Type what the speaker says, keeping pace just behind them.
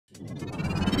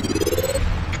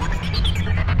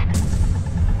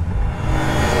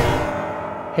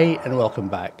Hey and welcome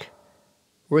back.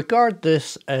 Regard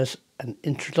this as an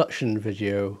introduction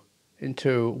video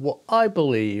into what I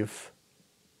believe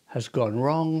has gone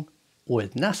wrong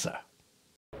with NASA.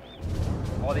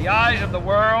 For the eyes of the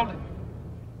world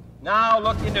now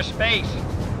look into space,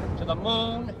 to the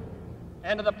moon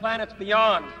and to the planets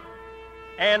beyond,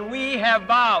 and we have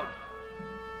vowed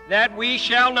that we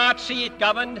shall not see it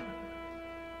governed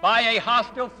by a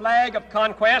hostile flag of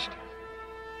conquest,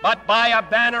 but by a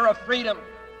banner of freedom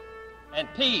and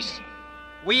peace.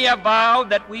 We have vowed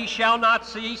that we shall not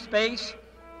see space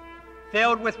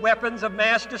filled with weapons of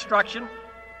mass destruction,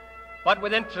 but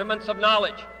with instruments of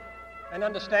knowledge and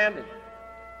understanding.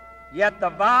 Yet the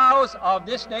vows of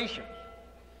this nation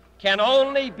can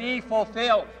only be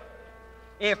fulfilled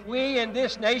if we in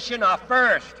this nation are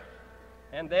first,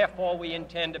 and therefore we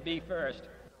intend to be first.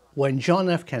 When John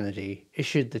F. Kennedy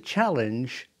issued the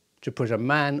challenge to put a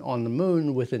man on the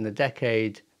moon within a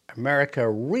decade, America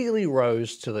really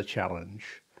rose to the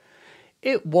challenge.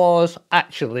 It was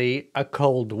actually a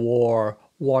Cold War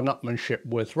one-upmanship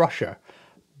with Russia,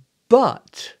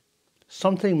 but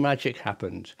something magic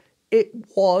happened. It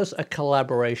was a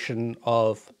collaboration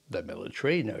of the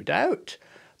military, no doubt,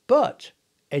 but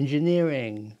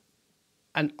engineering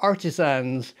and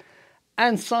artisans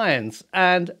and science,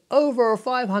 and over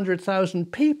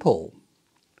 500,000 people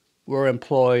were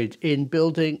employed in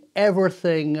building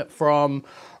everything from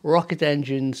rocket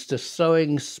engines to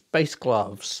sewing space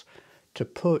gloves to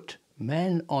put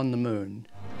men on the moon.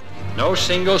 No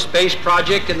single space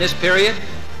project in this period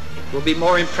will be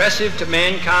more impressive to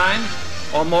mankind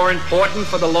or more important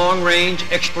for the long-range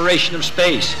exploration of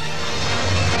space.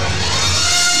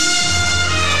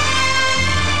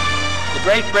 The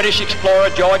great British explorer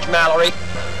George Mallory,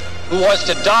 who was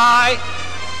to die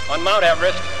on Mount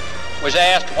Everest, was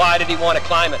asked why did he want to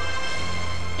climb it.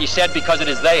 He said, because it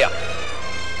is there.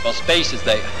 Well, space is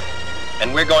there,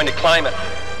 and we're going to climb it.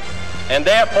 And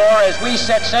therefore, as we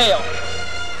set sail,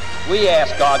 we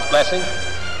ask God's blessing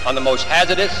on the most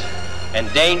hazardous and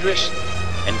dangerous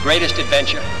and greatest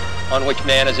adventure on which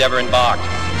man has ever embarked.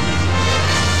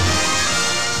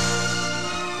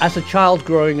 As a child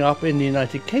growing up in the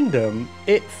United Kingdom,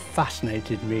 it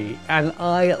fascinated me and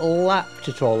I lapped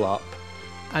it all up.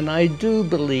 And I do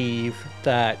believe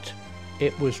that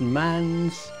it was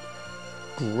man's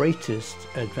greatest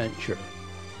adventure.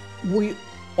 We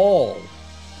all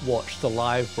watched the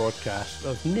live broadcast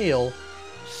of Neil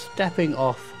stepping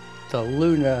off the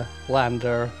lunar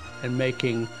lander and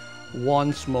making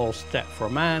one small step for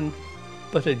man,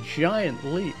 but a giant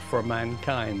leap for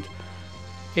mankind.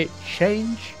 It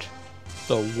changed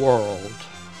the world.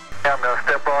 I'm going to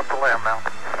step off the limb now.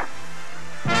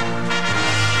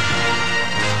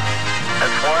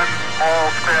 That's one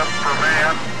small step for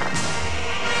man,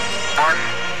 one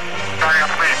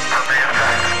giant leap for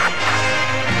mankind.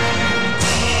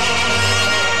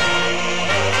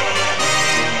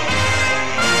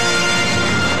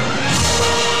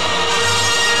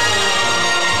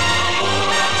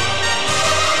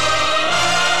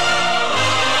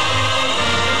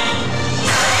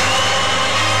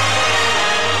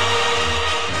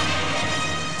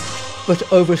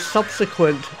 But over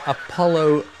subsequent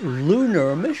Apollo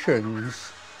lunar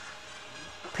missions,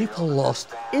 people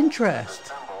lost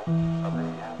interest.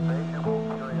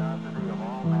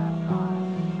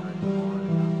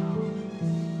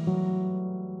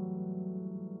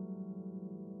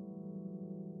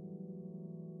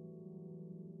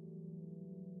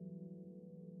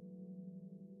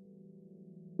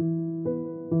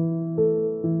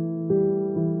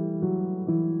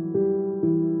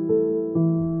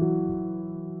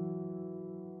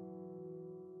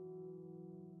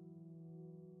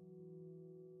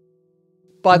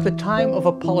 By the time of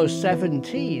Apollo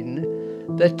 17,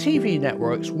 the TV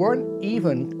networks weren't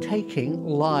even taking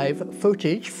live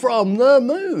footage from the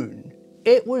moon.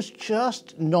 It was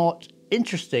just not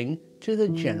interesting to the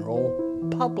general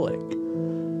public.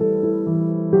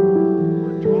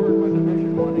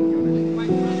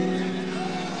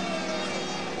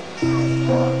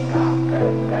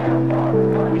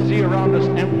 We see around us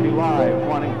empty lives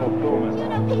wanting fulfillment. You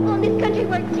know, people in this country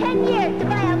work 10 years to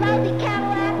buy a lousy Cadillac,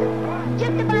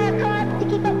 just to buy a car to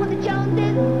keep up with the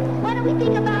Joneses. Why don't we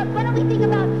think about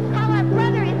how our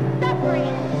brother is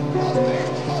suffering?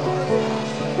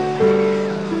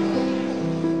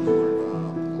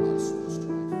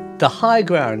 The high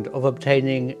ground of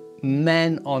obtaining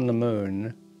men on the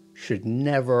moon should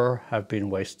never have been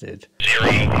wasted. Zero,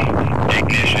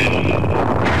 ignition.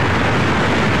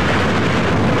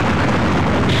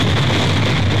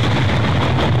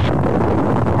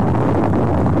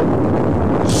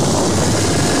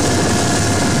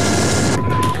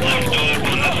 Liftoff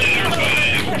on the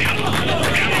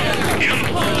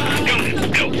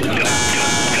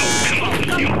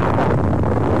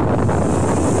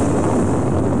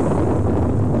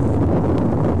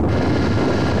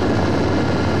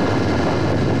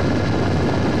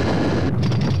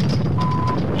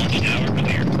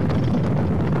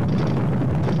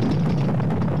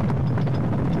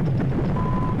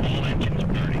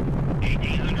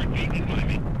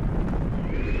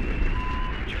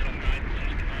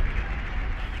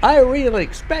I really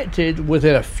expected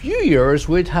within a few years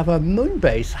we'd have a moon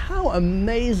base. How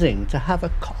amazing to have a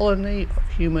colony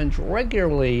of humans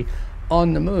regularly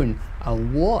on the moon,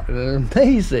 and what an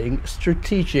amazing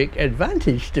strategic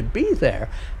advantage to be there.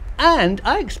 And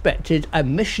I expected a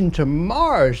mission to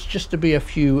Mars just to be a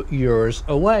few years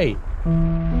away.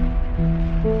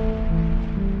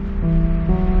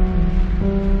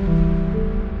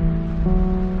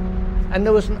 And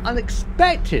there was an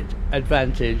unexpected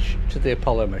advantage to the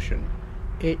Apollo mission.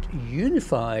 It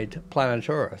unified planet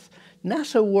Earth.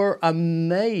 NASA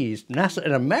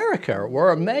in America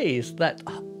were amazed that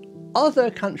other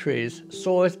countries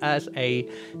saw it as a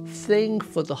thing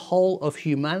for the whole of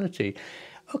humanity.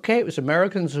 Okay, it was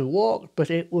Americans who walked,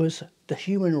 but it was the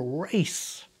human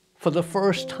race for the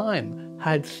first time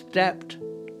had stepped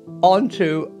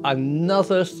onto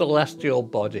another celestial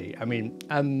body. I mean,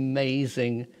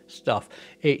 amazing stuff.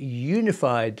 It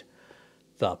unified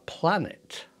the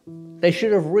planet. They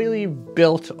should have really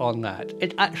built on that.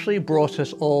 It actually brought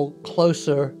us all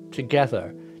closer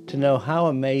together to know how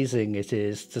amazing it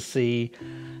is to see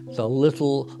the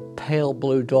little pale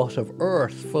blue dot of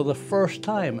Earth for the first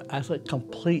time as a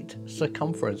complete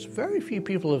circumference. Very few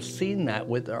people have seen that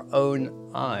with their own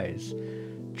eyes.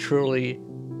 Truly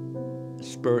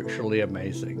spiritually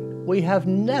amazing. We have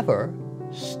never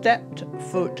stepped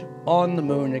foot on the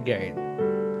moon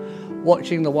again.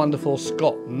 Watching the wonderful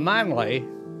Scott Manley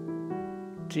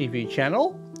TV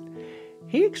channel,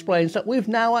 he explains that we've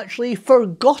now actually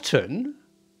forgotten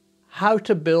how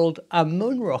to build a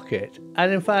moon rocket.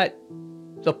 And in fact,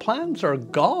 the plans are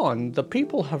gone. The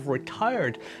people have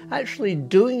retired. Actually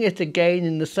doing it again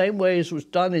in the same way as was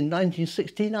done in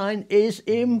 1969 is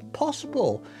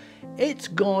impossible. It's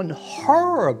gone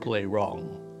horribly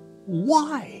wrong.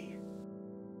 Why?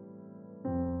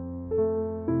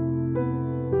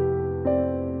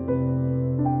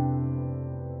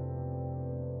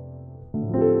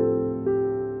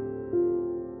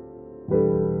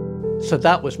 So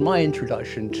that was my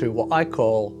introduction to what I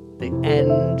call the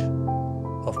end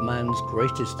of man's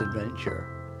greatest adventure.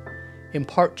 In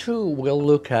part 2, we'll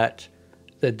look at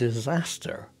the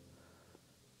disaster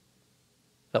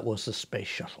that was the space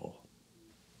shuttle.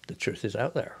 The truth is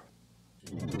out there.